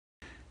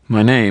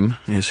My name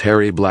is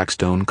Harry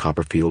Blackstone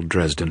Copperfield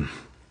Dresden.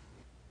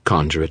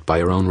 Conjure it by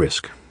your own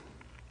risk.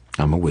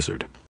 I'm a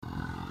wizard.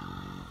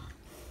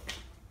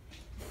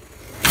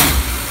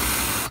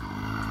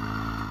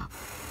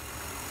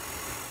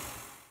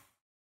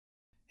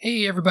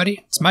 Hey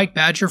everybody, it's Mike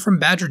Badger from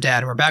BadgerDad,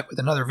 and we're back with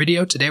another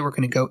video. Today we're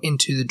going to go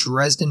into the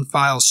Dresden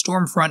Files,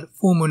 Stormfront,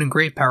 Full Moon, and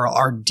Great Peril,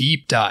 our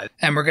deep dive.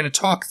 And we're going to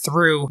talk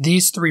through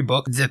these three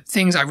books, the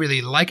things I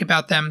really like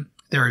about them.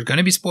 There are going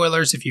to be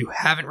spoilers. If you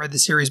haven't read the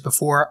series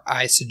before,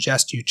 I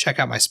suggest you check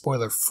out my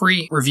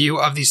spoiler-free review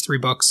of these three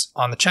books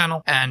on the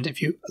channel. And if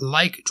you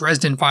like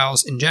Dresden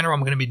Files in general,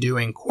 I'm going to be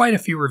doing quite a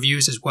few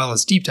reviews as well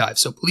as deep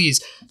dives. So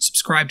please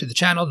subscribe to the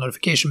channel,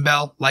 notification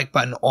bell, like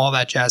button, all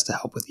that jazz to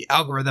help with the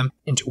algorithm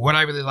into what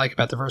I really like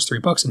about the first three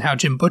books and how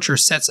Jim Butcher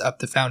sets up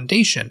the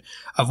foundation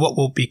of what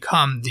will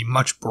become the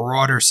much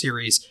broader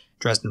series,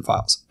 Dresden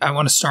Files. I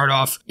want to start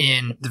off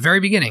in the very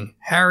beginning.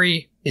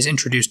 Harry is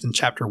introduced in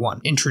chapter 1.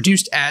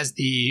 Introduced as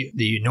the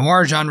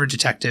noir genre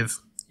detective,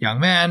 young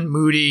man,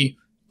 moody,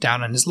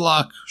 down on his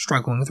luck,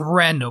 struggling with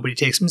rent, nobody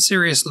takes him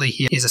seriously.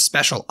 He has a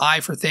special eye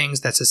for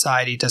things that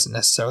society doesn't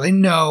necessarily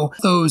know.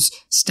 Those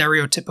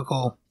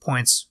stereotypical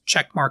points,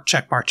 check mark,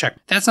 check mark, check.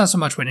 That's not so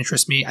much what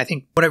interests me. I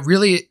think what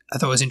I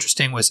thought was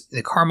interesting was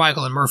the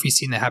Carmichael and Murphy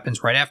scene that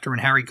happens right after when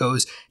Harry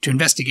goes to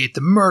investigate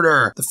the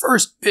murder, the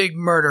first big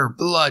murder,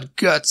 blood,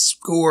 guts,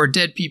 gore,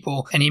 dead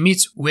people, and he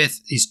meets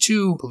with these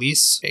two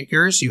police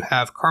figures. You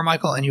have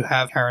Carmichael and you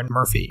have Karen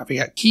Murphy. I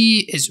forget.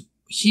 He is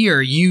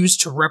here used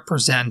to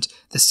represent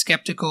the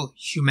skeptical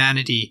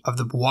humanity of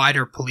the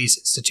wider police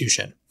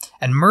institution.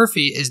 And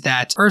Murphy is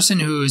that person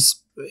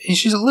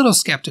she's a little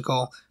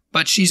skeptical,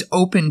 but she's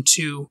open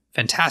to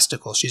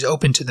fantastical. She's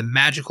open to the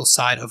magical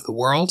side of the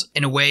world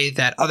in a way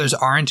that others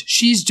aren't.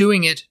 She's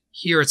doing it.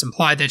 Here it's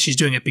implied that she's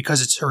doing it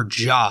because it's her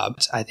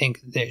job. I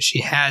think that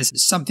she has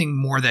something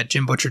more that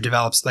Jim Butcher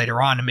develops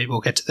later on, and maybe we'll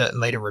get to that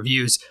in later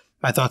reviews.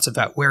 My thoughts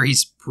about where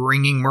he's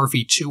bringing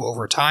Murphy to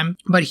over time.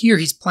 But here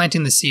he's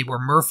planting the seed where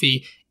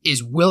Murphy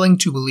is willing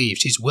to believe.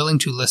 She's willing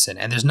to listen.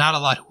 And there's not a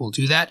lot who will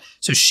do that.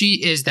 So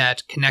she is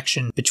that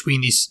connection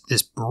between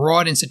this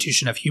broad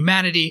institution of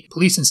humanity,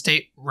 police and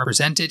state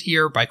represented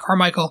here by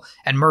Carmichael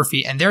and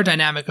Murphy, and their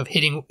dynamic of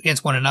hitting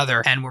against one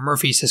another. And where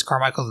Murphy says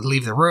Carmichael to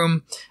leave the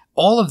room.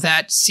 All of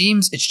that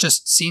it's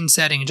just scene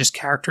setting and just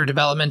character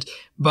development,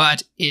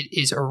 but it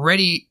is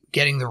already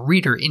getting the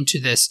reader into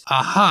this,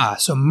 aha,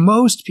 so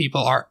most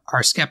people are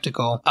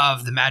skeptical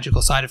of the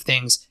magical side of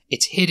things.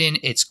 It's hidden,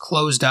 it's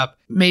closed up.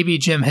 Maybe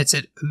Jim hits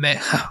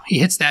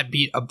that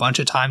beat a bunch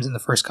of times in the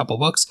first couple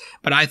books,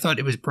 but I thought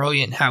it was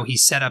brilliant how he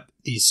set up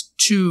these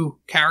two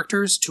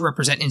characters to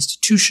represent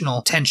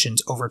institutional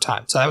tensions over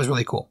time. So that was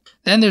really cool.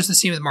 Then there's the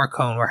scene with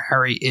Marcone where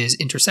Harry is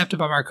intercepted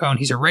by Marcone.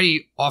 He's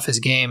already off his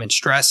game and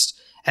stressed.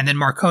 And then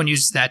Marcone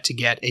uses that to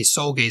get a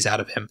soul gaze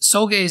out of him.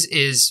 Soul gaze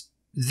is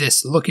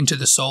this look into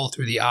the soul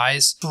through the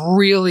eyes.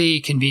 Really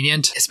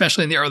convenient,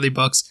 especially in the early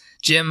books.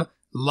 Jim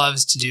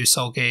loves to do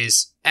soul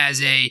gaze as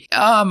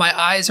my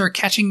eyes are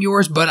catching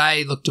yours, but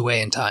I looked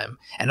away in time.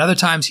 And other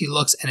times he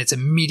looks and it's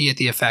immediate,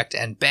 the effect,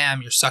 and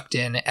bam, you're sucked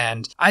in.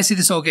 And I see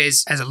the soul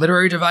gaze as a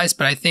literary device,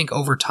 but I think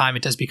over time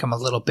it does become a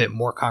little bit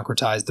more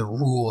concretized, the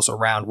rules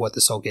around what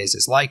the soul gaze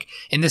is like.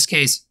 In this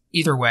case,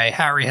 either way,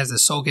 Harry has the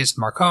soul gaze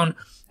with Marcone.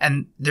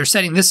 And they're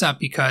setting this up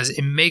because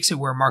it makes it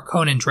where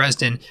Marcone and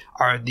Dresden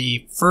are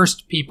the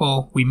first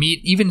people we meet,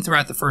 even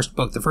throughout the first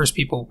book, the first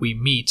people we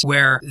meet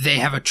where they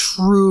have a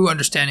true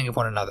understanding of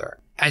one another.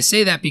 I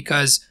say that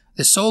because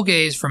the soul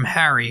gaze from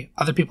Harry,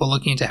 other people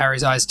looking into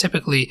Harry's eyes,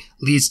 typically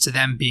leads to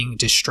them being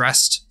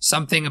distressed.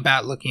 Something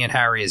about looking at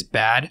Harry is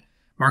bad.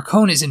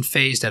 Marcone isn't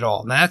fazed at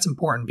all. Now that's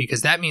important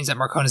because that means that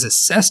Marcone has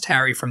assessed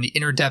Harry from the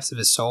inner depths of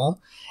his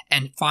soul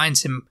and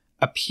finds him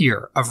a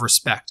peer of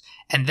respect.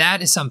 And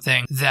that is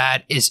something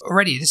that is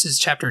already, this is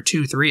chapter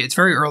 2, 3, it's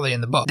very early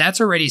in the book.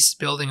 That's already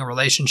building a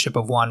relationship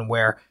of one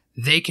where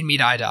they can meet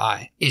eye to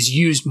eye, is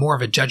used more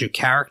of a judge of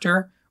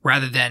character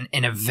rather than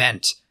an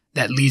event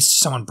that leads to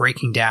someone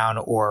breaking down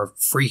or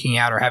freaking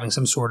out or having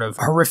some sort of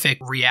horrific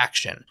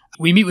reaction.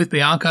 We meet with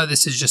Bianca.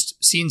 This is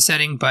just scene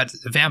setting, but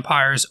the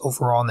vampires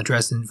overall in the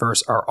Dresden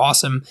verse are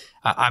awesome.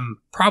 I'm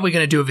probably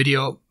going to do a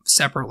video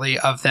separately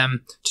of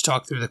them to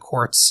talk through the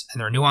courts and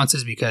their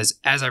nuances because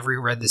as I've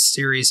reread this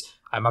series,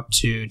 I'm up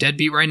to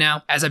Deadbeat right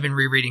now. As I've been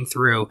rereading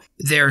through,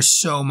 there's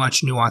so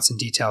much nuance and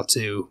detail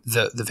to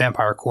the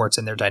vampire courts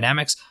and their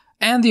dynamics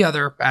and the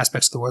other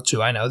aspects of the world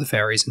too. I know, the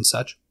fairies and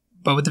such.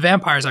 But with the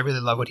vampires, I really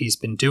love what he's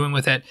been doing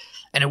with it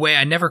in a way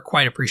I never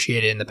quite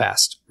appreciated in the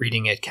past,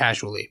 reading it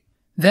casually.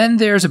 Then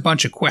there's a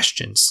bunch of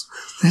questions.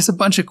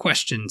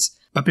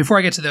 But before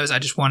I get to those, I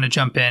just want to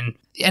jump in.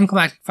 The end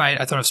climactic fight,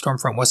 I thought of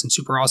Stormfront wasn't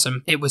super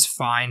awesome. It was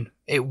fine.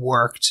 It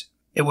worked.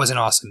 It wasn't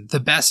awesome. The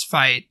best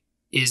fight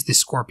is the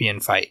Scorpion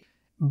fight,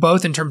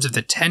 both in terms of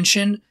the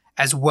tension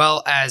as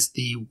well as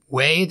the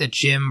way that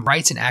Jim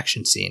writes an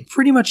action scene.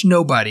 Pretty much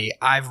nobody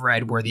I've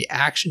read where the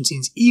action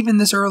scenes, even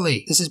this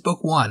early, this is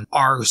book 1,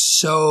 are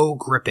so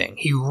gripping.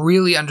 He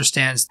really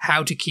understands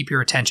how to keep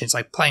your attention. It's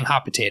like playing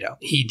hot potato.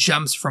 He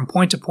jumps from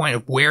point to point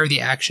of where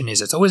the action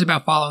is. It's always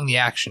about following the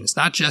action. It's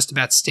not just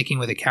about sticking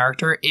with a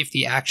character if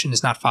the action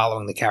is not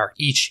following the character.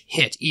 Each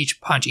hit,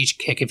 each punch, each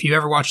kick. If you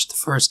ever watched the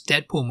first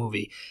Deadpool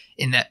movie,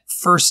 in that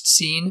first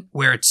scene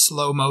where it's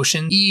slow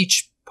motion,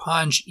 each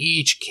punch,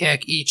 each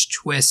kick, each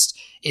twist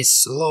is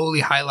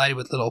slowly highlighted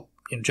with little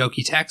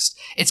jokey text.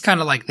 It's kind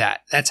of like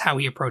that. That's how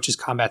he approaches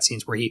combat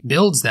scenes, where he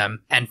builds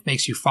them and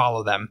makes you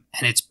follow them.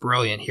 And it's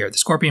brilliant here. The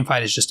Scorpion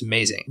fight is just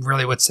amazing.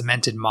 Really what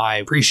cemented my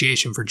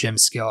appreciation for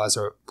Jim's skill as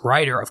a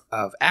writer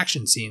of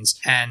action scenes.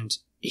 And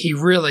he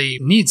really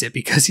needs it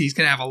because he's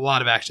going to have a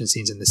lot of action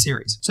scenes in the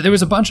series. So there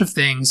was a bunch of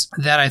things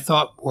that I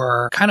thought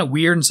were kind of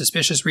weird and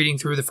suspicious reading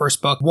through the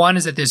first book. One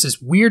is that there's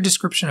this weird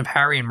description of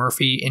Harry and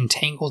Murphy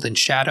entangled in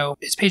shadow.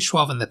 It's page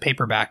 12 in the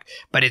paperback,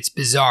 but it's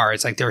bizarre.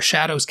 It's like there are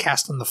shadows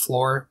cast on the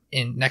floor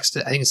next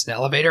to, I think it's an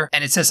elevator,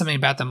 and it says something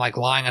about them like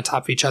lying on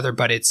top of each other,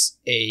 but it's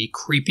a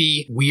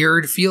creepy,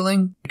 weird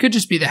feeling. It could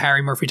just be the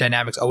Harry Murphy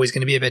dynamic's always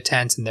going to be a bit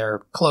tense, and they're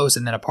close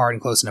and then apart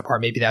and close and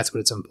apart. Maybe that's what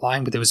it's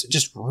implying, but there was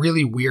just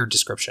really weird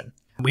description.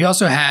 We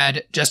also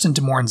had Justin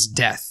Demorne's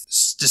death,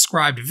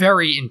 described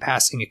very in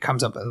passing. It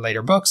comes up in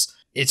later books.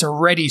 It's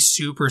already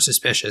super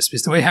suspicious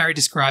because the way Harry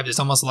described it is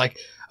almost like,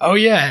 oh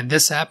yeah, and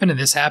this happened,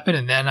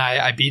 and then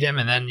I beat him,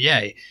 and then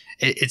yay.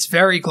 It's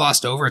very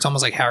glossed over. It's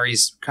almost like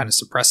Harry's kind of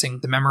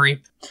suppressing the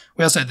memory.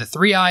 We also had the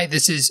 3-Eye.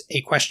 This is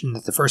a question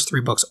that the first 3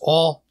 books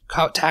all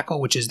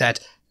tackle, which is that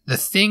the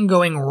thing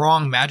going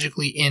wrong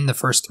magically in the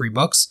first 3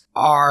 books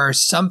are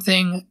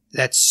something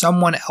that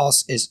someone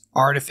else is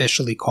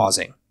artificially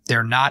causing.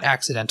 They're not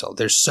accidental.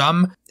 There's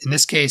some, in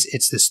this case,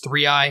 it's this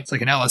 3-Eye. It's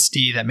like an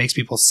LSD that makes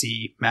people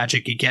see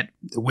magic. You get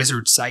the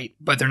wizard's sight,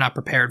 but they're not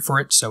prepared for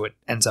it, so it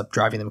ends up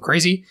driving them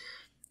crazy.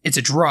 It's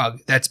a drug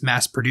that's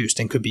mass-produced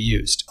and could be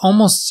used.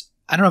 Almost,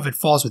 I don't know if it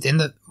falls within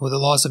the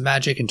laws of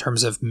magic in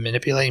terms of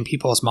manipulating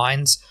people's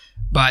minds,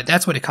 but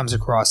that's what it comes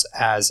across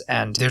as.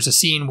 And there's a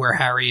scene where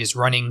Harry is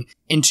running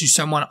into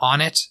someone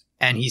on it,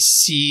 and he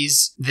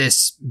sees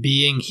this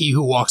being, he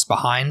who walks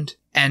behind.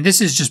 And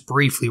this is just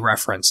briefly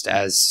referenced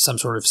as some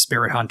sort of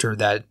spirit hunter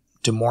that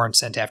De Morne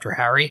sent after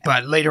Harry.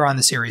 But later on in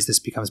the series, this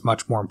becomes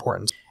much more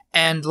important.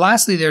 And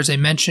lastly, there's a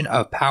mention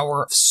of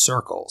power of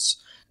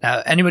circles.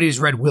 Now, anybody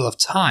who's read Wheel of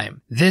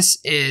Time, this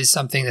is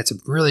something that's a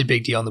really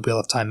big deal in the Wheel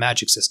of Time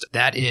magic system.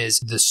 That is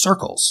the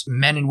circles.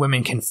 Men and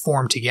women can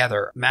form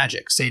together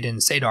magic. Satan and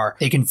Sadar,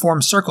 they can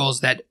form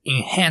circles that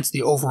enhance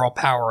the overall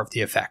power of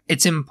the effect.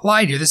 It's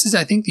implied here. This is,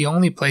 I think, the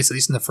only place, at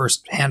least in the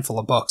first handful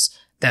of books,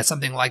 that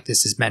something like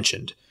this is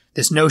mentioned.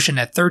 This notion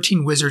that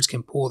 13 wizards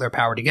can pool their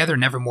power together,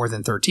 never more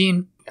than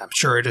 13. I'm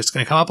sure it's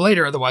going to come up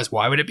later, otherwise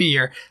why would it be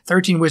here?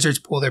 13 wizards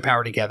pool their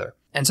power together.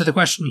 And so the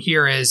question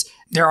here is,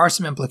 there are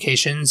some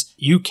implications.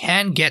 You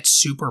can get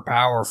super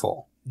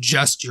powerful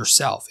just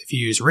yourself. If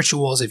you use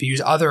rituals, if you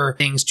use other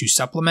things to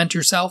supplement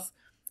yourself,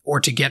 or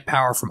to get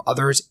power from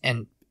others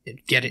and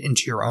get it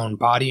into your own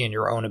body and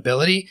your own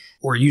ability,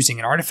 or using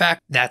an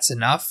artifact, that's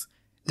enough.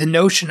 The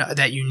notion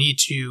that you need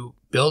to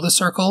build a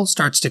circle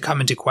starts to come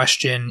into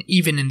question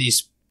even in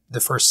the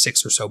first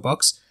 6 or so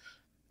books,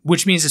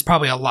 which means there's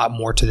probably a lot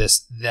more to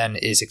this than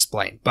is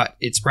explained. But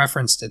it's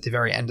referenced at the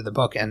very end of the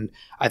book, and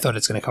I thought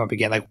it's going to come up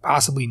again, like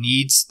possibly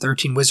needs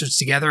 13 wizards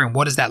together, and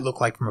what does that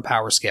look like from a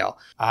power scale?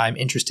 I'm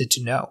interested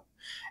to know.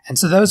 And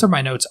so those are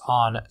my notes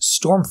on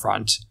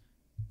Stormfront.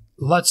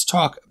 Let's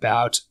talk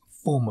about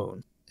Full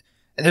Moon.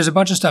 And there's a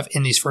bunch of stuff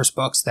in these first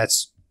books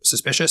that's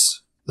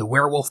suspicious. The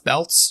werewolf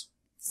belts.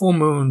 Full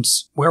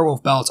Moon's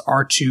werewolf belts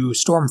are to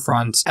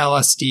Stormfront's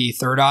LSD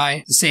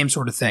 3-Eye, the same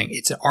sort of thing.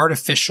 It's an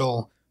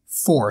artificial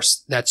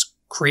force that's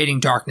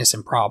creating darkness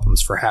and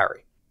problems for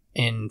Harry.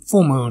 In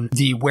Full Moon,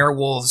 the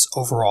werewolves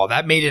overall,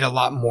 that made it a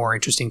lot more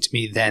interesting to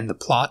me than the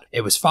plot.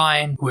 It was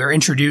fine. We were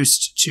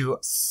introduced to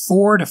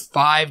 4 to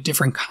 5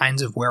 different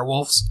kinds of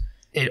werewolves.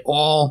 It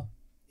all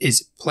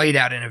is played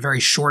out in a very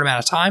short amount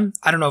of time.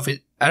 I don't know if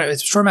it's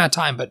a short amount of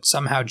time, but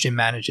somehow Jim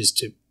manages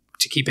to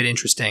keep it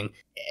interesting.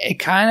 It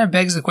kind of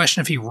begs the question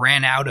if he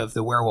ran out of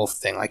the werewolf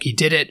thing. Like he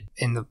did it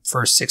in the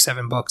first 6,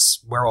 7 books.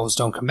 Werewolves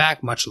don't come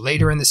back much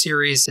later in the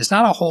series. There's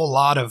not a whole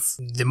lot of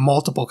the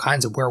multiple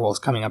kinds of werewolves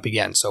coming up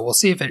again. So we'll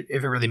see if it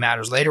really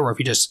matters later, or if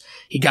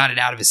he got it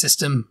out of his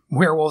system.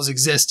 Werewolves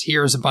exist.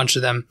 Here's a bunch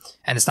of them,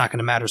 and it's not going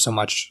to matter so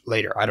much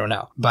later. I don't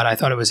know. But I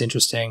thought it was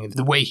interesting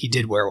the way he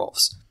did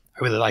werewolves.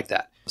 I really like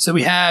that. So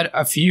we had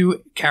a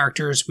few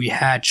characters. We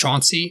had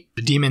Chauncey,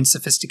 the demon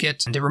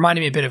sophisticate, and it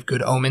reminded me a bit of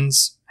Good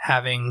Omens,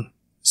 having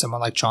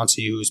someone like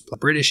Chauncey who's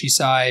Britishy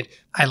side.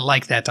 I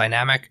like that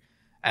dynamic.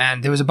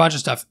 And there was a bunch of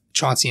stuff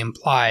Chauncey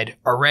implied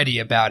already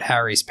about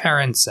Harry's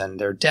parents and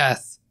their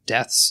deaths,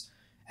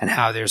 and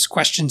how there's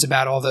questions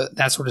about all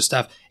that sort of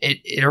stuff.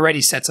 It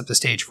already sets up the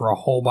stage for a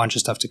whole bunch of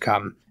stuff to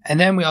come. And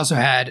then we also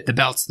had the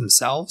belts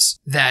themselves,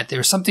 that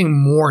there's something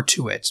more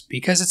to it,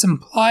 because it's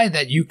implied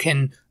that you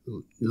can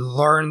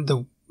learn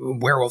the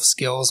werewolf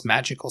skills,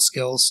 magical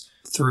skills,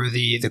 through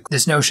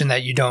this notion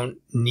that you don't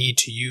need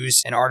to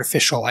use an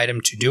artificial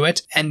item to do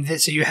it.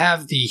 And so you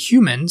have the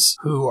humans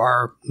who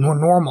are more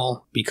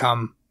normal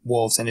become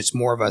wolves, and it's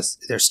more of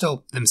they're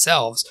still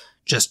themselves,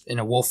 just in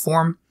a wolf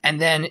form. And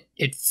then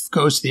it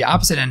goes to the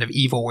opposite end of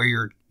evil,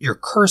 where you're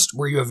cursed,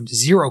 where you have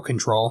zero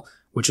control,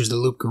 which is the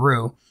Loup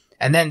Garou.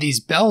 And then these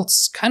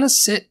belts kind of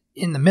sit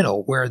in the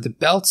middle, where the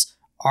belts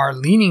are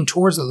leaning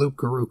towards the Loup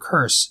Garou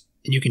curse,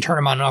 and you can turn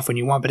them on and off when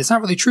you want, but it's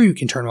not really true you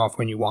can turn them off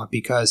when you want,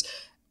 because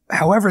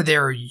however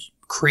they're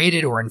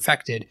created or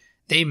infected,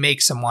 they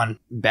make someone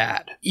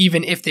bad,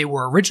 even if they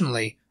were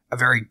originally a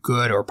very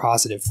good or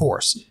positive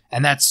force.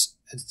 And that's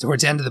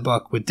towards the end of the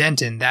book with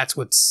Denton, that's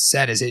what's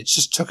said, is it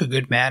just took a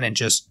good man and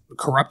just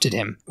corrupted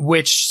him,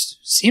 which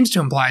seems to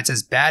imply it's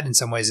as bad in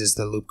some ways as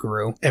the Loup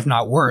Garou, if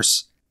not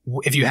worse.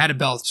 If you had a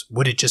belt,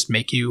 would it just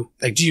make you,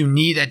 like, do you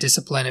need that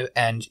discipline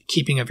and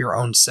keeping of your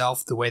own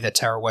self, the way that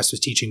Tara West was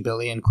teaching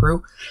Billy and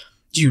crew?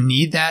 Do you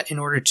need that in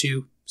order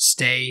to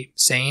stay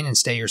sane and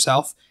stay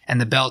yourself? And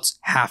the belts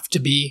have to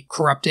be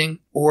corrupting?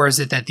 Or is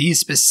it that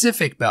these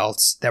specific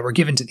belts that were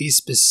given to these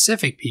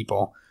specific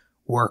people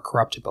were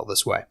corruptible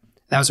this way?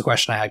 That was a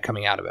question I had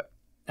coming out of it.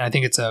 And I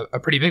think it's a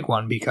pretty big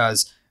one,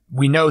 because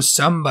we know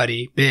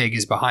somebody big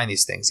is behind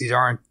these things.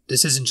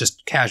 This isn't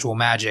just casual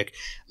magic,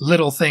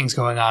 little things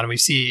going on. And we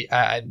see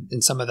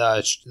in some of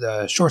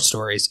the short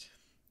stories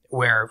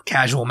where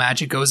casual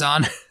magic goes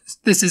on.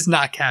 This is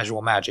not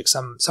casual magic.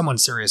 Someone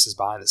serious is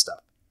behind this stuff.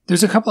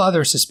 There's a couple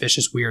other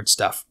suspicious, weird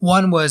stuff.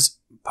 One was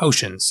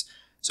potions.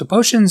 So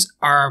potions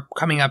are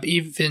coming up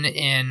even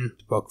in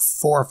book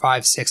 4,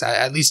 5, 6,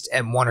 at least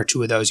at 1 or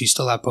 2 of those, you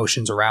still have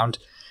potions around.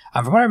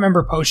 From what I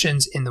remember,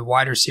 potions in the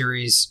wider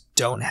series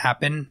don't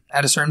happen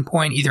at a certain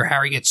point. Either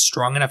Harry gets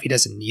strong enough he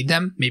doesn't need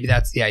them, maybe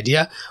that's the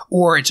idea,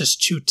 or it's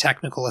just too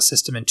technical a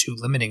system and too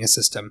limiting a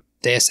system,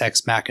 Deus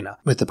Ex Machina,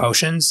 with the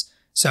potions.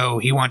 So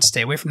he wants to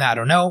stay away from that. I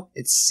don't know.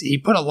 He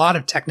put a lot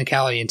of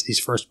technicality into these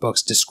first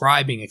books,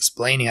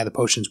 explaining how the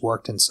potions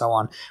worked and so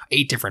on.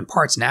 8 different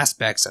parts and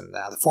aspects, and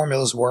how the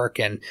formulas work,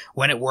 and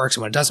when it works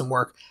and when it doesn't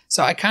work.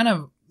 So I kind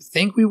of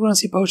think we want to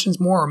see potions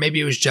more, or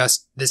maybe it was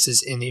just this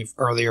is in the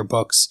earlier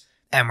books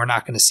and we're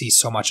not going to see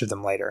so much of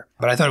them later.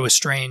 But I thought it was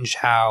strange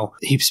how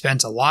he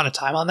spent a lot of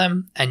time on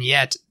them, and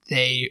yet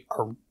they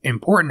are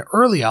important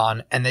early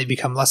on, and they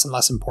become less and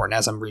less important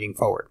as I'm reading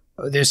forward.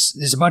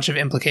 There's a bunch of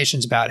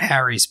implications about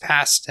Harry's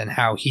past and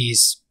how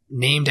he's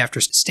named after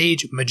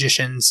stage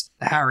magicians: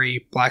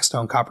 Harry,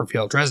 Blackstone,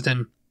 Copperfield,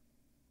 Dresden,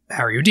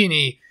 Harry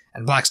Houdini,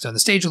 and Blackstone, the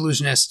stage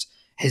illusionist.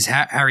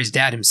 Harry's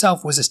dad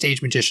himself was a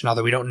stage magician,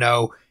 although we don't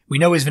know. We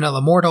know he's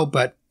vanilla mortal,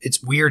 but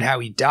it's weird how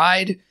he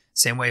died.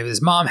 Same way with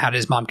his mom. How did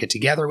his mom get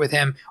together with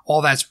him?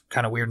 All that's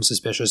kind of weird and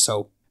suspicious.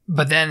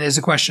 But then there's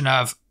a question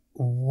of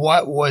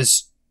what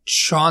was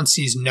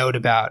Chauncey's note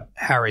about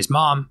Harry's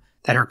mom,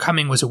 that her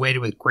coming was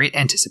awaited with great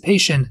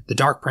anticipation. The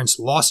Dark Prince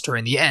lost her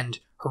in the end,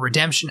 her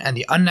redemption, and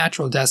the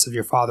unnatural deaths of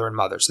your father and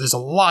mother. So there's a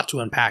lot to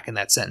unpack in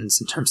that sentence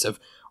in terms of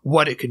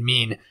what it could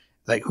mean.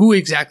 Like, who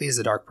exactly is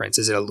the Dark Prince?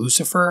 Is it a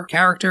Lucifer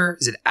character?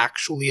 Is it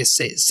actually a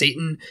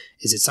Satan?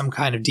 Is it some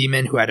kind of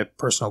demon who had a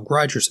personal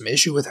grudge or some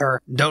issue with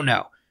her? Don't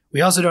know. We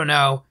also don't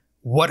know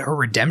what her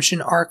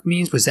redemption arc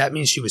means. Does that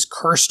mean she was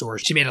cursed, or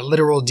she made a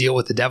literal deal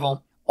with the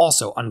devil?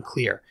 Also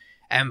unclear.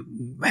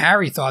 And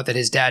Harry thought that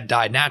his dad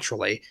died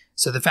naturally.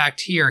 So the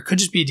fact here, it could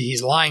just be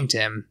he's lying to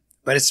him.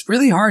 But it's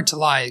really hard to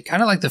lie.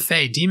 Kind of like the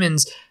Fae.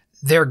 Demons,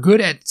 they're good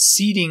at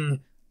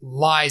seeding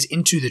lies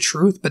into the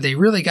truth, but they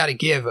really got to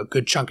give a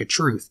good chunk of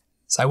truth.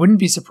 So I wouldn't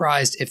be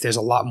surprised if there's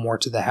a lot more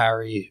to the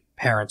Harry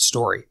parent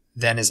story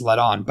than is let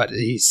on. But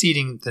he's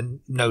seeding the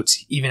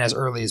notes even as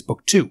early as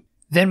book 2.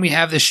 Then we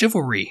have the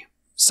chivalry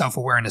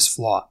self-awareness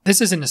flaw. This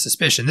isn't a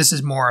suspicion. This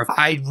is more of,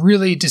 I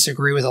really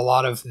disagree with a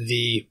lot of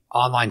the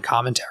online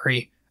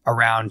commentary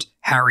around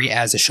Harry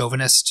as a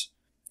chauvinist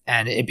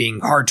and it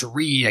being hard to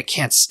read. I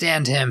can't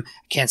stand him.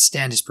 I can't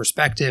stand his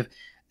perspective.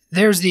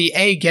 There's the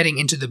getting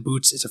into the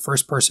boots. It's a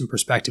first-person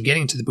perspective,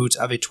 getting into the boots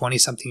of a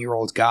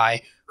 20-something-year-old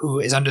guy who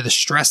is under the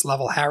stress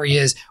level Harry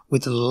is,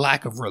 with the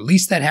lack of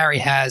release that Harry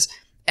has,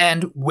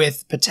 and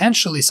with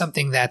potentially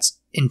something that's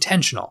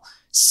intentional,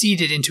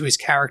 seeded into his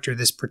character,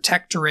 this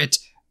protectorate,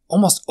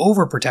 almost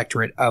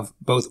overprotectorate of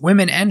both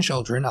women and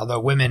children, although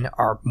women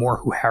are more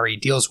who Harry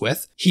deals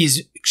with.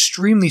 He's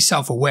extremely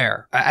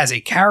self-aware. As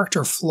a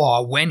character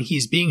flaw, when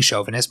he's being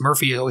chauvinist,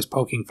 Murphy is always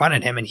poking fun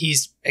at him, and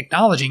he's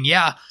acknowledging,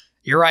 yeah,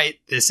 you're right,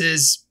 this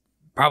is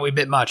probably a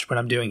bit much what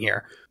I'm doing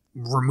here.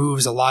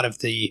 Removes a lot of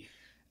the,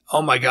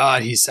 oh my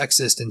god, he's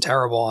sexist and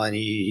terrible, and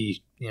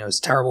he is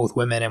terrible with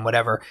women and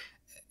whatever.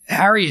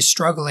 Harry is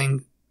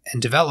struggling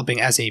and developing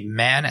as a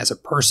man, as a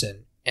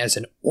person, as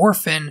an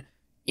orphan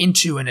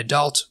into an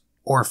adult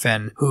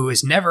orphan who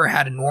has never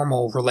had a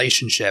normal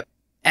relationship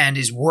and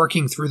is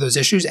working through those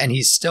issues, and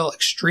he's still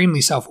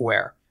extremely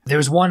self-aware. There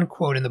was one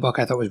quote in the book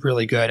I thought was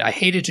really good. I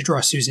hated to draw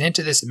Susan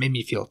into this. It made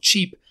me feel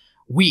cheap,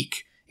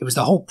 weak. It was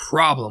the whole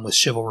problem with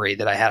chivalry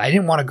that I had. I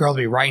didn't want a girl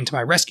to be riding to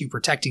my rescue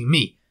protecting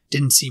me.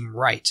 Didn't seem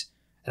right.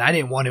 And I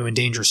didn't want to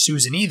endanger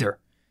Susan either.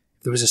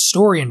 there was a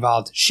story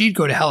involved, she'd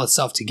go to hell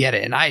itself to get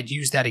it, and I had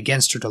used that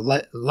against her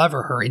to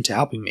lever her into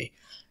helping me.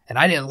 And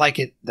I didn't like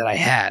it that I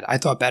had. I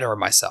thought better of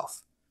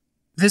myself.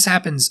 This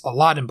happens a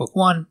lot in book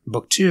 1,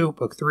 book 2,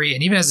 book 3,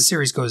 and even as the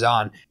series goes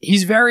on,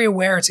 he's very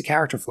aware it's a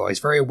character flaw. He's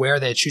very aware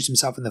that it shoots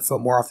himself in the foot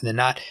more often than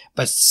not,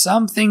 but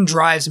something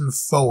drives him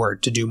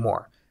forward to do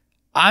more.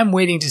 I'm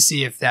waiting to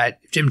see if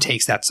Jim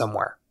takes that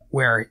somewhere,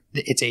 where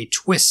it's a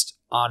twist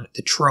on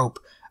the trope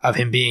of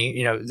him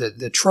being,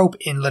 the trope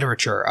in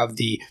literature of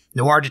the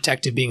noir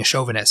detective being a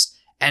chauvinist.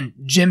 And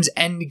Jim's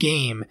end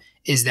game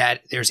is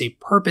that there's a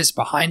purpose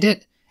behind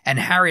it, and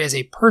Harry as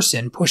a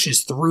person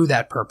pushes through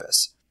that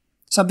purpose.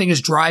 Something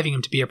is driving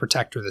him to be a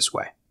protector this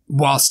way,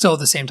 while still at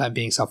the same time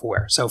being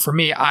self-aware. So for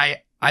me,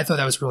 I thought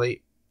that was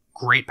really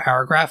great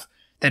paragraph,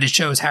 that it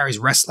shows Harry's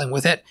wrestling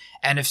with it.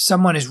 And if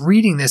someone is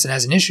reading this and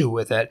has an issue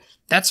with it,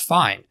 that's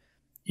fine.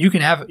 You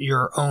can have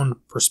your own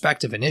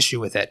perspective and issue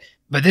with it.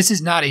 But this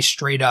is not a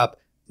straight up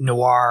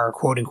noir,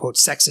 quote unquote,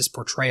 sexist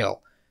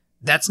portrayal.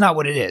 That's not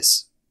what it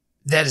is.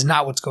 That is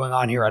not what's going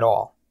on here at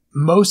all.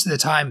 Most of the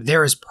time,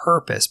 there is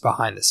purpose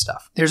behind this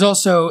stuff. There's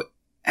also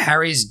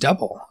Harry's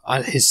double,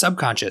 his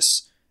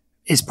subconscious,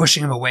 is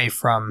pushing him away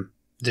from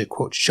the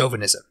quote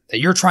chauvinism. That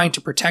you're trying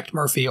to protect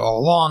Murphy all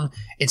along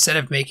instead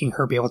of making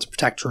her be able to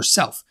protect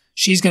herself.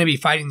 She's going to be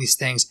fighting these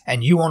things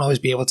and you won't always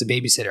be able to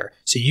babysit her.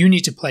 So you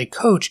need to play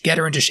coach, get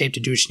her into shape to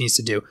do what she needs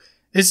to do.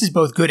 This is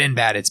both good and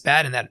bad. It's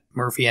bad in that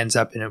Murphy ends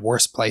up in a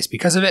worse place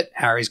because of it.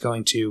 Harry's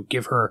going to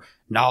give her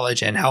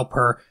knowledge and help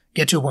her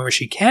get to a point where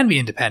she can be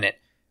independent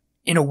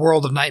in a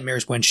world of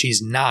nightmares when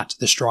she's not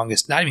the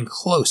strongest, not even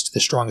close to the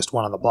strongest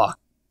one on the block.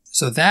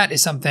 So that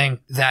is something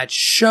that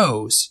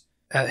shows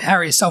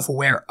Harry is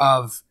self-aware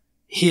of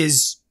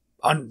his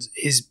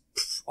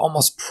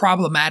almost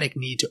problematic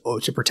need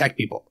to protect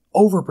people,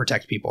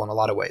 overprotect people in a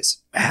lot of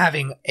ways.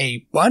 Having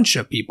a bunch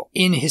of people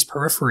in his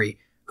periphery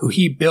who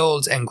he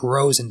builds and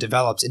grows and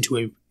develops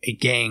into a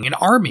gang, an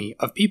army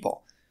of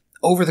people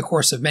over the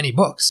course of many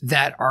books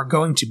that are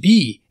going to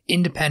be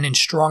independent,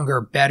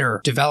 stronger,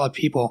 better, developed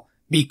people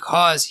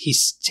because he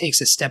takes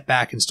a step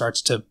back and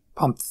starts to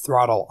pump the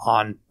throttle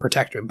on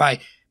protector.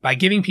 By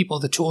giving people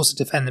the tools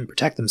to defend and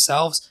protect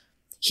themselves,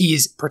 he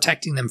is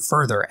protecting them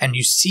further, and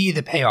you see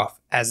the payoff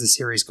as the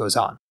series goes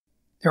on.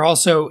 There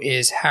also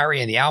is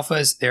Harry and the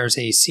Alphas. There's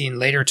a scene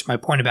later to my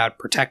point about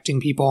protecting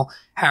people.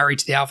 Harry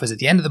to the Alphas at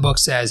the end of the book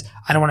says,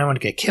 I don't want anyone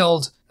to get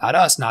killed. Not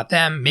us, not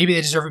them. Maybe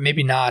they deserve it,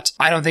 maybe not.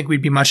 I don't think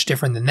we'd be much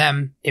different than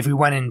them if we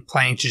went in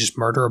planning to just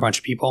murder a bunch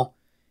of people.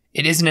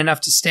 It isn't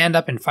enough to stand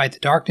up and fight the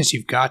darkness.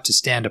 You've got to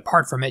stand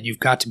apart from it. You've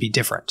got to be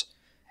different.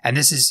 And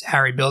this is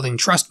Harry building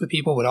trust with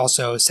people, but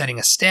also setting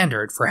a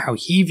standard for how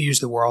he views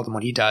the world and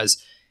what he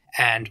does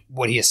and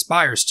what he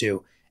aspires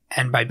to.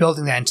 And by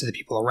building that into the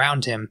people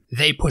around him,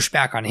 they push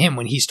back on him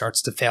when he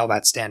starts to fail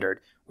that standard,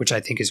 which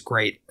I think is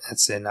great.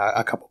 That's in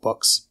a couple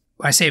books.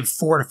 When I say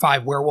 4 to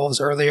 5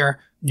 werewolves earlier,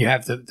 you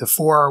have the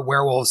 4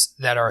 werewolves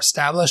that are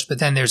established, but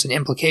then there's an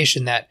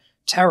implication that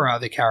Tara,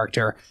 the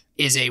character,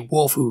 is a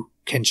wolf who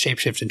can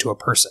shapeshift into a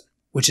person,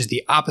 which is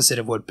the opposite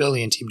of what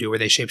Billy and team do, where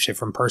they shapeshift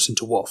from person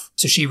to wolf.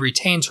 So she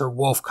retains her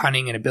wolf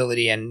cunning and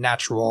ability and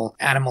natural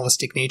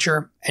animalistic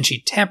nature, and she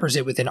tampers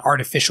it with an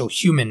artificial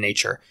human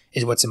nature,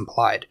 is what's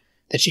implied.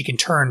 That she can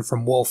turn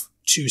from wolf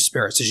to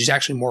spirit. So she's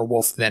actually more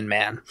wolf than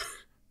man.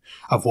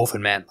 Of wolf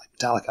and man, like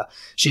Metallica.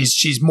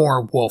 She's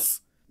more wolf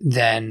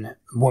than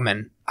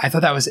woman. I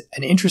thought that was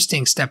an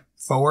interesting step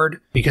forward,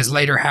 because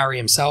later Harry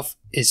himself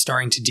is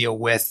starting to deal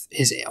with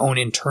his own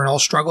internal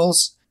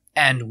struggles.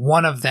 And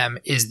one of them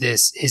is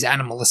his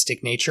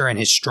animalistic nature and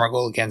his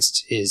struggle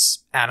against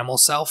his animal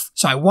self.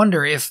 So I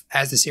wonder if,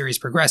 as the series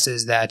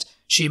progresses, that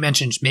she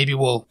mentions maybe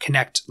we'll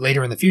connect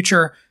later in the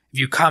future. If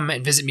you come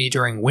and visit me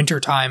during winter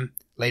time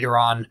later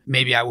on,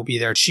 maybe I will be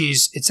there.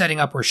 It's setting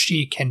up where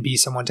she can be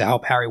someone to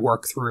help Harry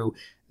work through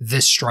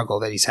this struggle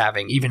that he's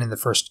having, even in the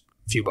first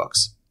few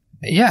books.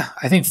 Yeah,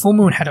 I think Full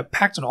Moon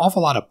packed an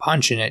awful lot of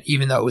punch in it,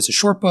 even though it was a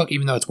short book,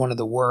 even though it's one of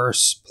the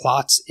worst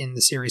plots in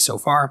the series so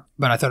far.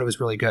 But I thought it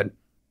was really good.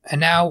 And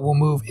now we'll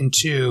move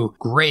into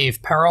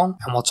Grave Peril,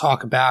 and we'll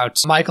talk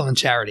about Michael and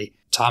Charity,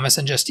 Thomas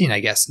and Justine, I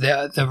guess.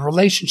 The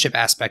relationship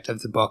aspect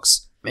of the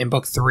books in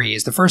book 3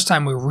 is the first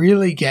time we're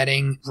really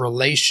getting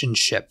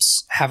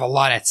relationships have a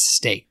lot at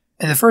stake.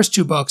 In the first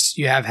 2 books,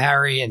 you have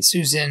Harry and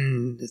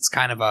Susan. It's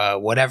kind of a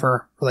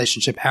whatever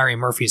relationship. Harry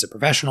Murphy is a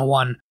professional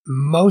one.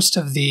 Most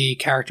of the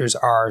characters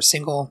are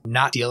single,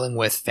 not dealing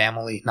with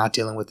family, not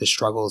dealing with the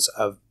struggles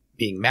of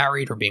being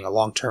married or being in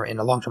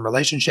a long-term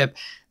relationship.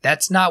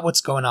 That's not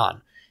what's going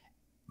on.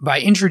 By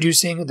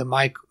introducing the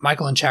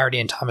Michael and Charity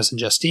and Thomas and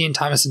Justine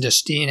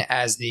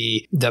as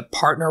the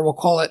partner, we'll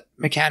call it,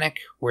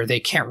 mechanic, where they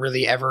can't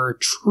really ever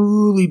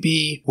truly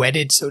be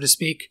wedded, so to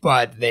speak,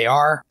 but they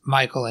are.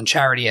 Michael and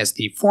Charity as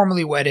the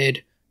formally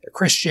wedded, they're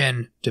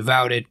Christian,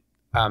 devoted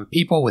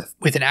people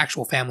with an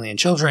actual family and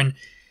children.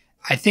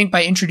 I think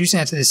by introducing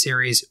that to the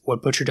series,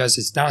 what Butcher does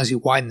is not only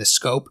widen the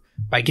scope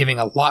by giving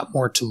a lot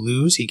more to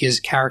lose, he gives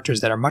characters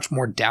that are much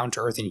more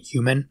down-to-earth and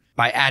human.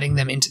 By adding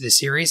them into the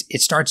series,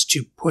 it starts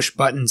to push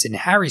buttons in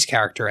Harry's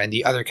character and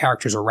the other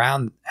characters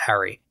around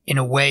Harry in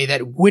a way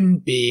that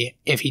wouldn't be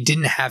if he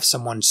didn't have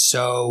someone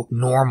so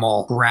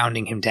normal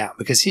grounding him down,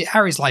 because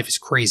Harry's life is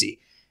crazy.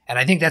 And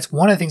I think that's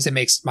one of the things that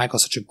makes Michael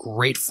such a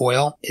great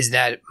foil, is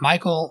that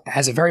Michael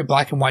has a very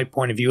black and white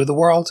point of view of the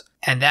world,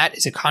 and that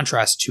is a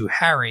contrast to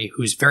Harry,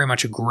 who's very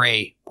much a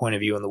gray point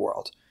of view in the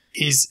world.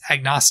 He's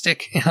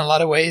agnostic in a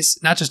lot of ways,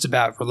 not just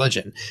about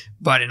religion,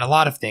 but in a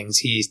lot of things.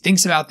 He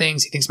thinks about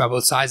things, he thinks about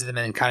both sides of them,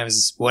 and then kind of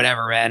is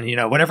whatever, man,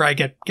 whatever I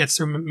gets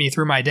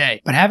through my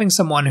day. But having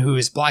someone who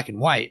is black and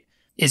white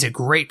is a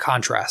great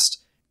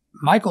contrast.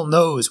 Michael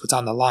knows what's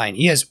on the line.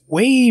 He has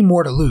way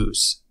more to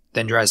lose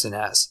than Dresden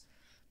has.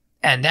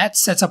 And that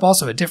sets up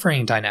also a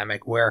differing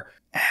dynamic where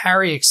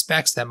Harry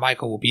expects that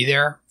Michael will be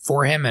there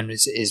for him and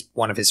is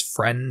one of his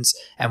friends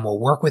and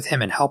will work with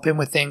him and help him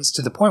with things,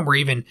 to the point where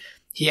even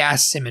he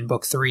asks him in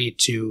book 3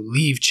 to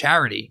leave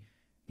Charity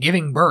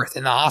giving birth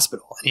in the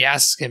hospital. And he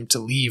asks him to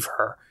leave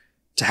her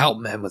to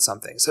help him with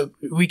something. So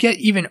we get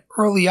even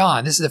early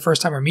on, this is the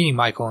first time we're meeting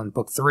Michael in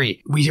book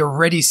 3, we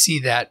already see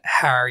that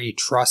Harry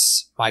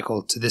trusts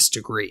Michael to this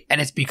degree.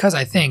 And it's because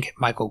I think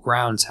Michael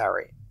grounds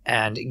Harry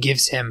and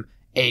gives him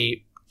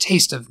a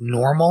taste of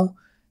normal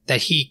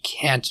that he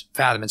can't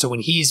fathom. And so when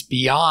he's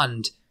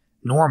beyond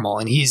normal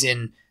and he's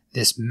in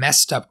this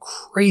messed up,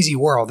 crazy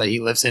world that he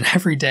lives in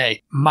every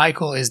day,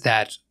 Michael is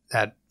that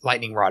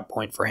lightning rod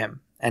point for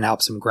him and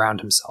helps him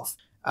ground himself.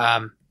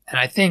 And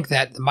I think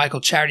that the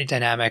Michael Charity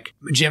dynamic,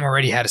 Jim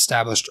already had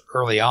established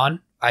early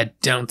on. I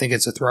don't think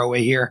it's a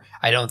throwaway here.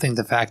 I don't think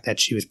the fact that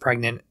she was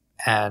pregnant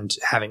and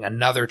having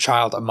another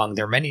child among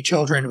their many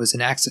children was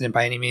an accident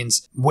by any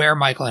means. Where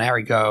Michael and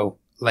Harry go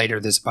later,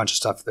 there's a bunch of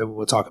stuff that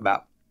we'll talk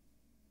about.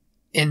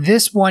 In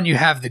this one, you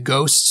have the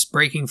ghosts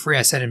breaking free.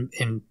 I said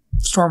in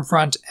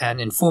Stormfront,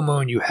 and in Full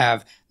Moon, you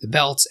have the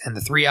Belts and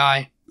the Three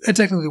Eye. And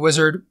technically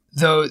Wizard,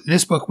 though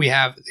this book we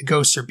have the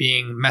ghosts are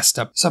being messed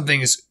up.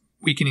 Something is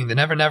weakening the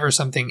Never Never.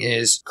 Something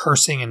is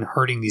cursing and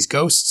hurting these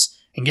ghosts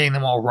and getting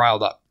them all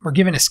riled up. We're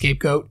given a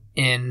scapegoat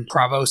in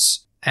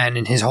Pravos and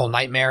in his whole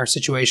nightmare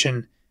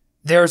situation.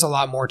 There's a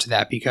lot more to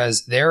that,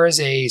 because there is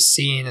a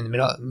scene in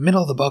the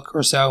middle of the book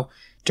or so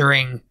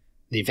during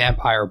the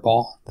vampire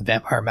ball, the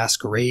vampire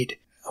masquerade,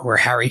 where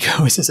Harry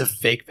goes as a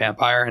fake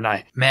vampire.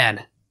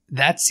 And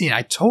that scene,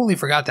 I totally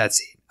forgot that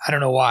scene. I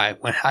don't know why.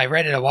 When I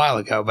read it a while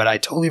ago, but I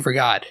totally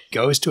forgot.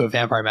 Goes to a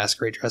vampire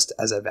masquerade dressed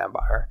as a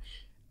vampire.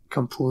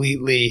 Complete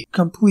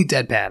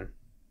deadpan.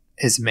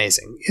 Is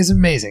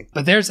amazing.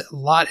 But there's a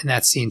lot in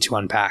that scene to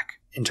unpack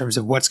in terms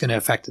of what's going to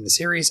affect in the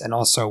series, and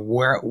also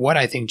what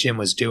I think Jim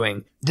was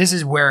doing. This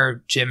is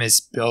where Jim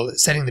is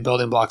setting the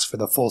building blocks for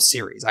the full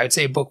series. I would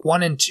say book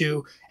 1 and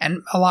 2,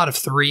 and a lot of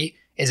 3,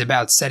 is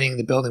about setting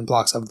the building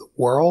blocks of the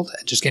world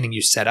and just getting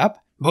you set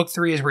up. Book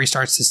 3 is where he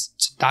starts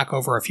to knock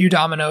over a few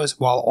dominoes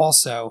while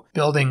also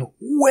building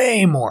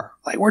way more.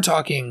 Like, we're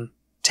talking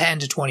 10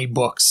 to 20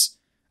 books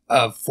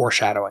of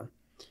foreshadowing.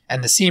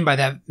 And the scene by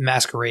that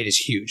masquerade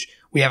is huge.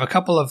 We have a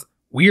couple of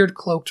weird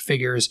cloaked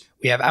figures.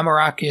 We have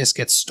Amarakius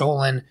gets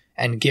stolen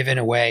and given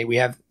away. We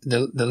have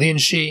the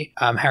Lianxi,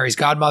 Harry's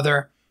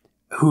godmother,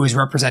 who is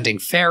representing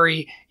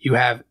Fairy. You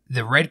have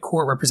the Red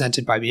Court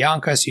represented by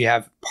Bianca, so you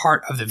have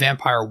part of the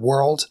vampire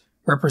world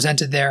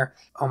represented there.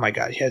 Oh my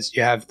god,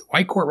 you have the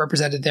White Court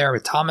represented there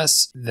with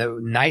Thomas, the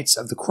Knights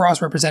of the Cross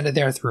represented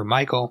there through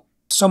Michael.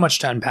 So much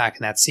to unpack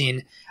in that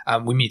scene.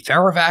 We meet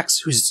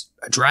Ferrovax, who's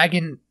a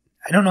dragon.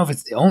 I don't know if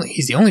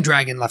he's the only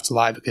dragon left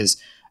alive, because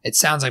it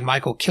sounds like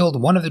Michael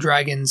killed one of the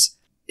dragons.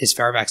 Is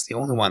Ferrovax the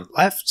only one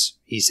left?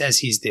 He says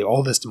he's the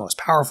oldest, most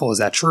powerful. Is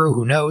that true?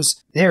 Who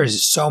knows? There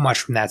is so much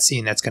from that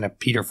scene that's going to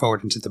peter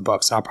forward into the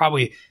books. I'll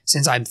probably,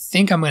 since I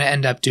think I'm going to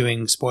end up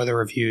doing spoiler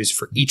reviews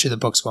for each of the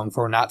books going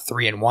forward, not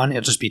 3 in 1.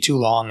 It'll just be too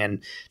long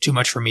and too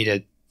much for me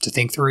to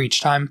think through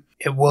each time.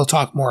 We'll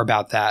talk more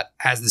about that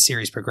as the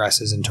series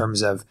progresses, in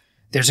terms of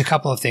there's a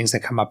couple of things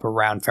that come up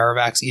around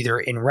Ferrovax, either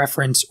in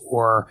reference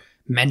or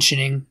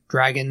mentioning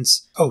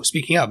dragons. Oh,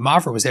 speaking of,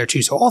 Mavra was there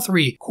too. So all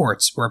 3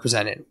 courts were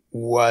represented.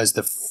 Was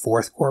the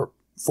 4th or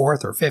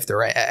 5th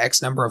or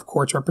X number of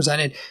courts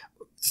represented?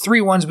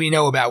 3 ones we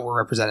know about were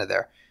represented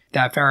there.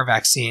 That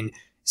Ferrovax scene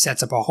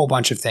sets up a whole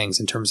bunch of things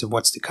in terms of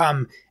what's to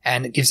come,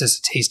 and it gives us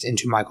a taste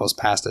into Michael's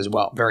past as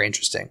well. Very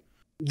interesting.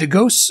 The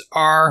ghosts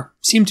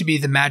seem to be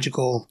the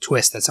magical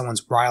twist that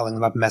someone's riling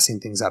them up, messing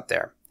things up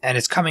there. And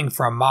it's coming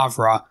from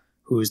Mavra,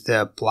 who's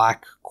the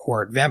Black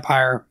Court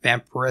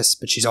vampiress,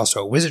 but she's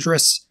also a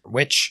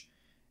witch.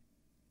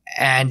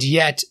 And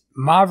yet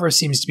Mavra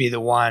seems to be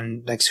the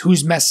one, like,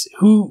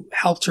 who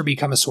helped her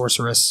become a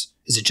sorceress.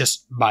 Is it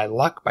just by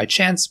luck, by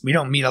chance? We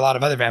don't meet a lot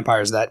of other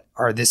vampires that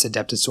are this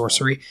adept at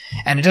sorcery,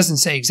 and it doesn't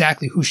say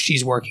exactly who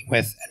she's working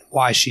with and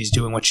why she's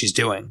doing what she's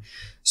doing.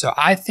 So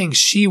I think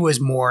she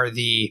was more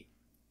the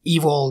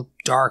evil,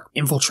 dark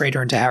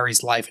infiltrator into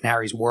Harry's life and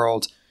Harry's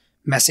world,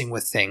 messing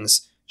with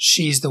things.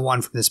 She's the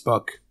one from this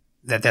book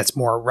that's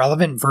more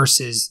relevant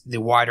versus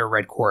the wider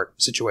Red Court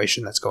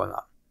situation that's going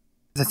on.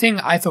 The thing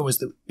I thought was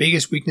the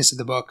biggest weakness of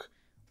the book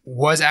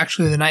was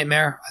actually the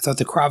nightmare. I thought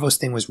the Kravos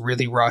thing was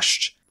really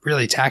rushed,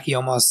 really tacky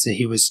almost.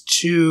 He was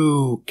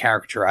too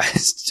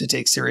characterized to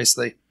take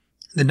seriously.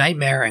 The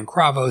nightmare and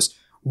Kravos,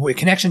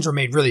 connections were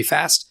made really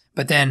fast,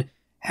 but then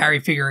Harry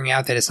figuring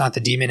out that it's not the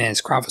demon and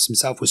it's Kravos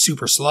himself was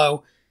super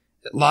slow.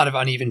 A lot of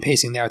uneven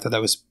pacing there. I thought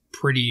that was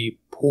pretty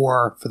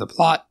poor for the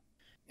plot.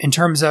 In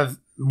terms of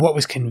what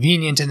was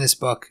convenient in this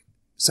book,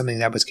 something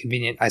that was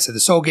convenient, I said the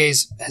soul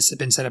gaze has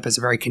been set up as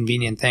a very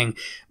convenient thing,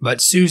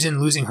 but Susan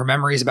losing her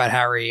memories about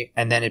Harry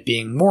and then it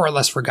being more or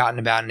less forgotten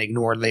about and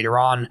ignored later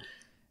on,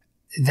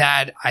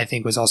 that I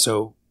think was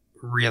also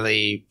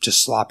really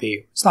just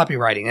sloppy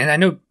writing. And I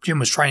know Jim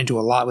was trying to do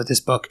a lot with this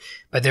book,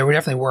 but there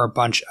definitely were a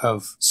bunch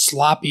of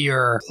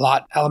sloppier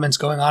plot elements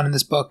going on in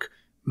this book,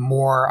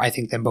 more, I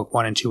think, than book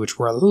 1 and 2, which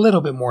were a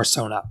little bit more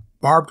sewn up.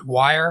 Barbed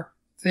wire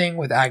thing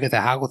with Agatha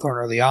Hagglethorne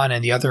early on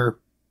and the other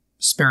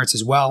spirits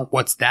as well.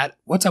 What's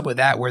up with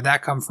that? Where'd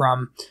that come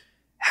from?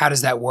 How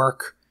does that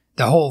work?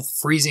 The whole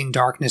freezing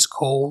darkness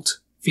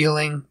cold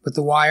feeling with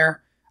the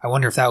wire. I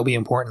wonder if that will be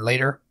important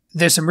later.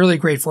 There's some really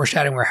great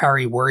foreshadowing where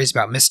Harry worries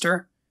about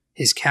Mr.,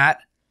 his cat.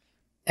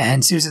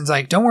 And Susan's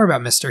like, don't worry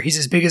about Mr. He's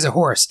as big as a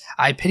horse.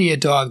 I pity a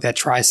dog that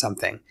tries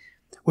something.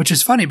 Which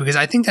is funny because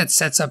I think that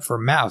sets up for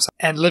Mouse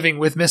and living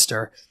with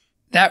Mr.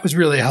 That was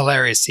really a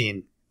hilarious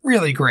scene.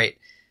 Really great.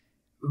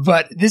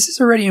 But this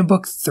is already in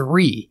book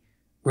 3.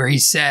 Where he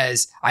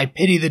says, I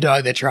pity the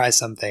dog that tries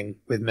something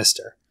with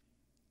Mr.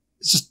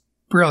 It's just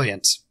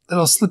brilliant.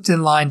 Little slipped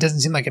in line, doesn't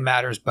seem like it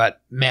matters,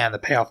 but man, the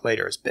payoff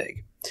later is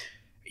big.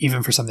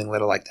 Even for something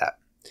little like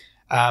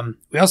that.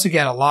 We also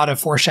get a lot of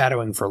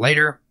foreshadowing for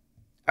later.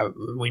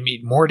 We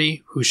meet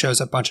Morty, who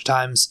shows up a bunch of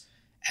times,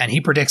 and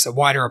he predicts a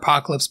wider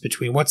apocalypse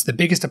between what's the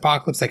biggest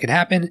apocalypse that could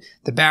happen.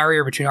 The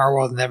barrier between our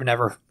world and Never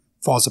Never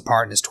falls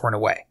apart and is torn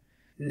away.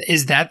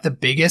 Is that the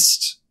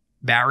biggest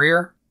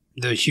barrier?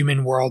 The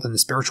human world and the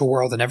spiritual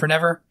world and Never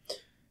Never?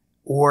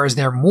 Or is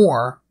there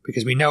more?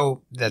 Because we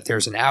know that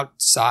there's an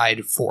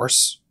outside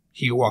force.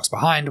 He who walks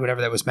behind,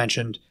 whatever that was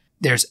mentioned.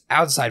 There's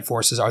outside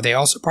forces. Are they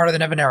also part of the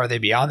Never Never? Are they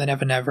beyond the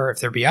Never Never?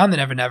 If they're beyond the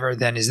Never Never,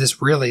 then is this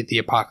really the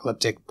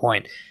apocalyptic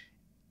point?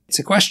 It's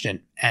a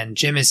question. And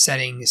Jim is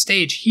setting a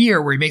stage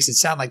here where he makes it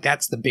sound like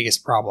that's the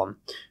biggest problem.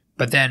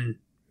 But then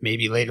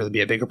maybe later there'll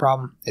be a bigger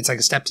problem. It's like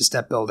a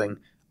step-to-step building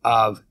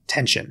of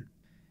tension.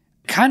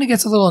 Kind of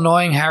gets a little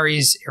annoying,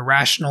 Harry's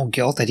irrational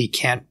guilt that he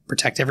can't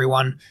protect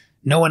everyone.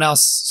 No one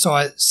else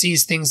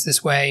sees things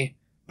this way,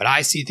 but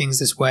I see things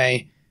this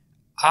way.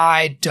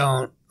 I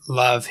don't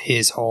love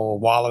his whole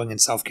wallowing in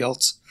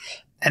self-guilt.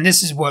 And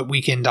this is what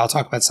I'll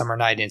talk about Summer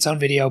Night in its own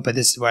video, but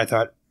this is what I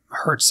thought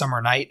hurt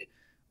Summer Night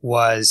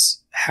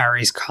was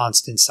Harry's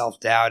constant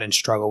self-doubt and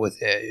struggle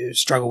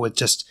with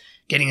just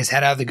getting his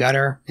head out of the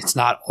gutter. It's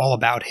not all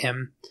about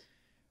him.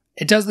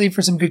 It does lead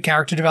for some good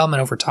character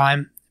development over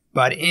time.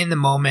 But in the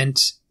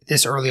moment,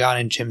 this early on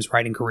in Jim's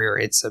writing career,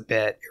 it's a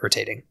bit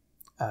irritating.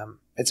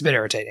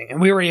 And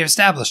we already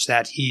established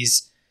that he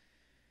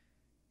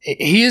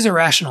is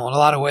irrational in a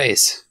lot of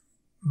ways.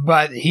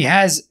 But he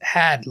has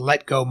had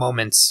let-go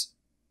moments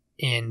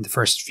in the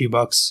first few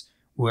books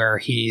where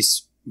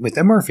he's with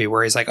the Murphy,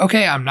 where he's like,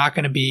 okay, I'm not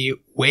going to be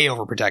way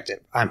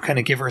overprotective. I'm going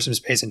to give her some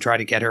space and try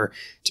to get her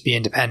to be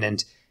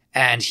independent.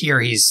 And here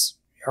he's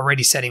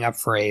already setting up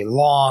for a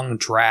long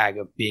drag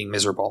of being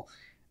miserable.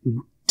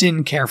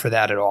 Didn't care for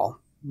that at all,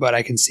 but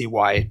I can see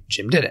why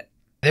Jim did it.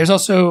 There's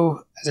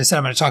also, as I said,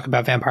 I'm going to talk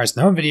about vampires in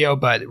the home video,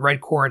 but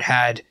Red Court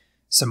had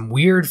some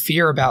weird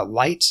fear about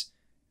light.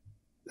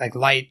 Like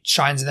light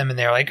shines on them and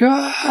they're like,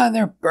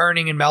 they're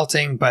burning and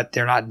melting, but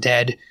they're not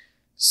dead.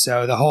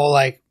 So the whole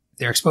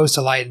they're exposed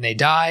to light and they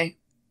die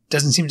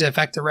doesn't seem to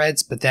affect the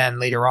Reds, but then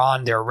later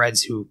on there are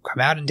Reds who come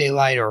out in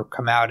daylight or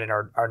come out and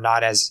are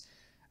not as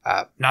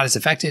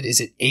affected. Is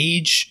it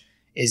age?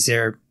 Is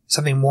there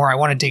something more I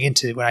want to dig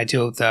into when I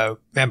do the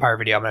vampire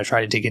video? I'm going to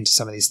try to dig into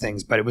some of these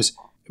things, but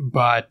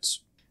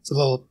it's a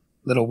little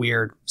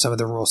weird, some of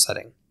the rule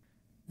setting.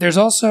 There's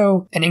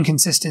also an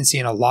inconsistency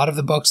in a lot of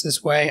the books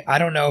this way. I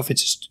don't know if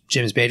it's just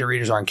Jim's beta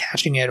readers aren't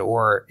catching it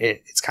or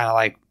it's kind of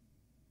like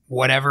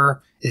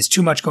whatever. There's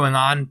too much going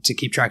on to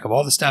keep track of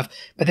all the stuff.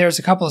 But there's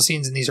a couple of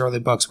scenes in these early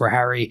books where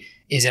Harry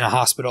is in a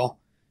hospital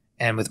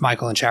and with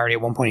Michael and Charity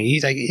at one point,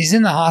 he's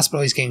in the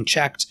hospital, he's getting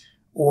checked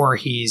or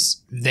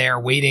he's there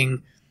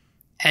waiting.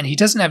 And he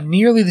doesn't have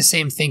nearly the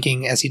same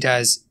thinking as he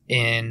does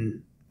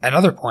at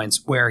other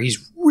points where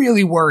he's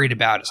really worried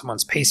about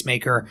someone's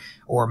pacemaker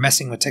or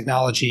messing with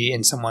technology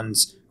in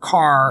someone's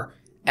car.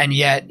 And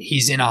yet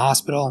he's in a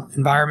hospital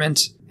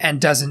environment and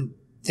doesn't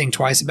think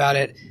twice about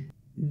it.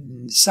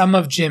 Some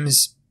of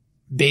Jim's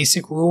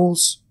basic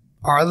rules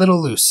are a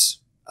little loose.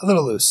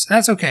 And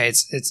that's okay.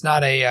 It's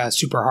not a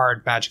super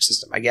hard magic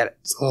system. I get it.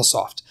 It's a little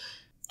soft.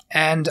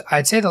 And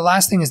I'd say the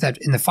last thing is that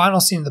in the final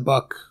scene of the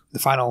book, the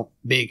final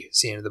big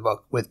scene of the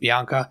book with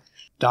Bianca,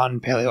 Don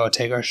and Paleo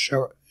Ortega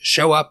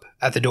show up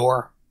at the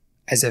door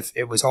as if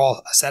it was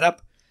all a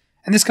setup.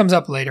 And this comes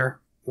up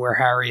later where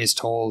Harry is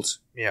told,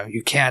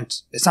 you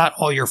can't, it's not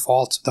all your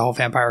fault, the whole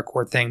vampire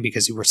court thing,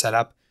 because you were set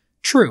up.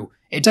 True,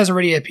 it does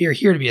already appear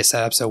here to be a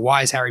setup, so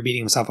why is Harry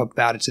beating himself up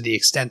about it to the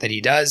extent that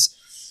he does?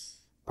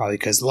 Probably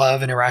because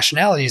love and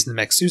irrationality is in the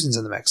mix, Susan's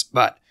in the mix.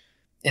 But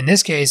in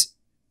this case,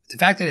 the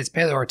fact that it's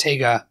Peril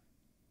Ortega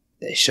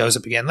that shows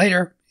up again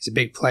later, he's a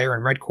big player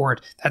in Red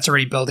Court, that's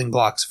already building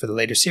blocks for the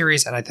later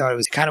series, and I thought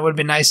it kind of would have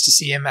been nice to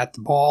see him at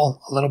the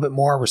ball a little bit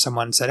more, where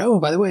someone said, oh,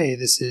 by the way,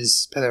 this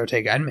is Peril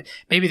Ortega. And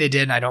maybe they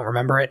did, and I don't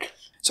remember it.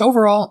 So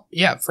overall,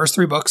 yeah, first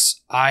 3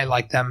 books, I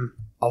like them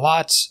a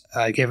lot.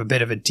 I gave a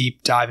bit of a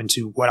deep dive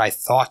into what I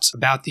thought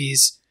about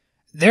these.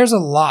 There's a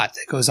lot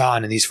that goes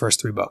on in these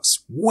first 3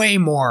 books, way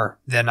more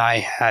than I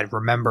had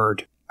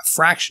remembered, a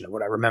fraction of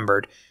what I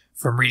remembered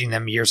from reading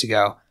them years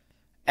ago.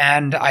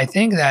 And I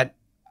think that,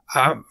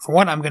 for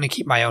one, I'm going to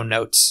keep my own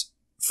notes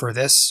for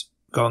this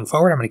going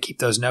forward. I'm going to keep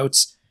those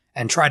notes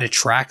and try to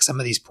track some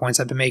of these points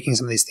I've been making,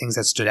 some of these things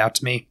that stood out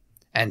to me,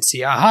 and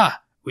see,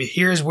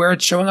 here's where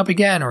it's showing up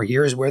again, or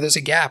here's where there's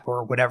a gap,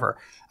 or whatever.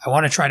 I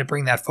want to try to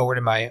bring that forward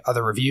in my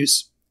other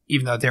reviews,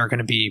 even though it's not going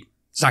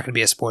to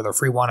be a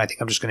spoiler-free one. I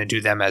think I'm just going to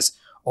do them as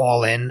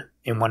all in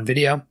one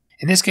video.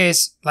 In this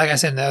case, like I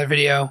said in the other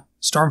video,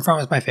 Stormfront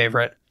was my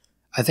favorite.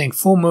 I think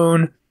Full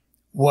Moon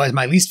was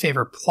my least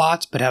favorite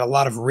plot, but had a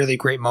lot of really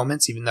great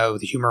moments, even though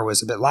the humor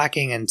was a bit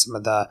lacking and some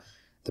of the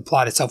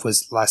plot itself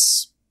was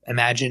less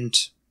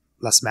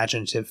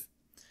imaginative.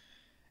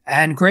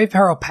 And Grave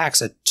Peril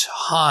packs a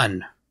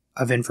ton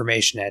of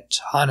information, a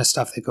ton of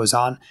stuff that goes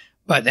on,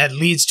 but that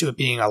leads to it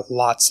being a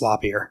lot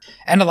sloppier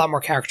and a lot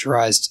more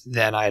characterized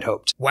than I had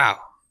hoped. Wow.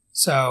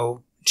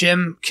 So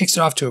Jim kicks it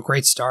off to a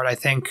great start, I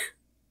think,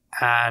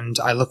 and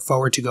I look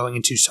forward to going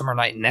into Summer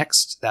Night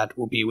next. That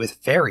will be with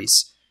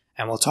fairies,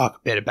 and we'll talk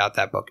a bit about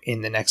that book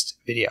in the next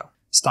video.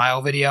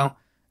 Style video,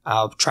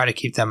 I'll try to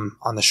keep them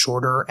on the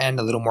shorter end,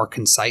 a little more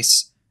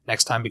concise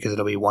next time, because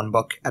it'll be 1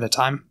 book at a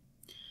time.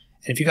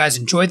 And if you guys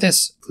enjoyed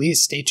this,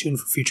 please stay tuned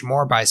for future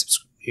more by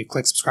you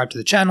click subscribe to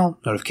the channel,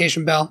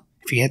 notification bell.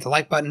 If you hit the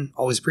like button,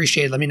 always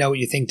appreciate it. Let me know what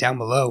you think down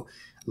below.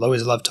 I'll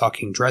always love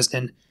talking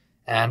Dresden.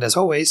 And as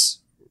always,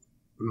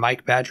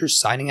 Mike Badger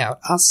signing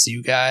out. I'll see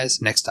you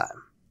guys next time.